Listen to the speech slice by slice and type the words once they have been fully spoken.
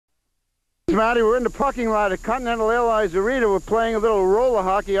Matty, we're in the parking lot at Continental Airlines Arena. We're playing a little roller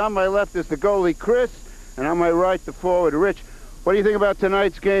hockey. On my left is the goalie, Chris, and on my right, the forward, Rich. What do you think about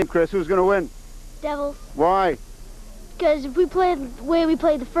tonight's game, Chris? Who's going to win? Devils. Why? Because if we play the way we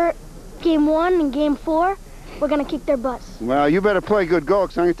played the first game 1 and game 4, we're going to kick their butts. Well, you better play good goal,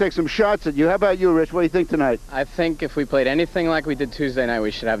 because I'm going to take some shots at you. How about you, Rich? What do you think tonight? I think if we played anything like we did Tuesday night,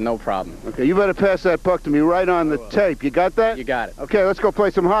 we should have no problem. Okay, you better pass that puck to me right on the tape. You got that? You got it. Okay, let's go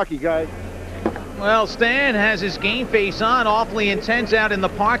play some hockey, guys. Well, Stan has his game face on, awfully intense out in the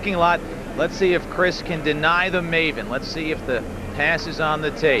parking lot. Let's see if Chris can deny the Maven. Let's see if the pass is on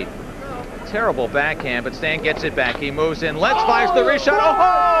the tape. Terrible backhand, but Stan gets it back. He moves in. Let's fires the wrist shot.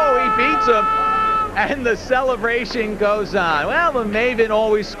 Oh, he beats him. And the celebration goes on. Well, the Maven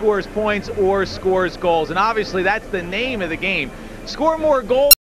always scores points or scores goals. And obviously, that's the name of the game. Score more goals.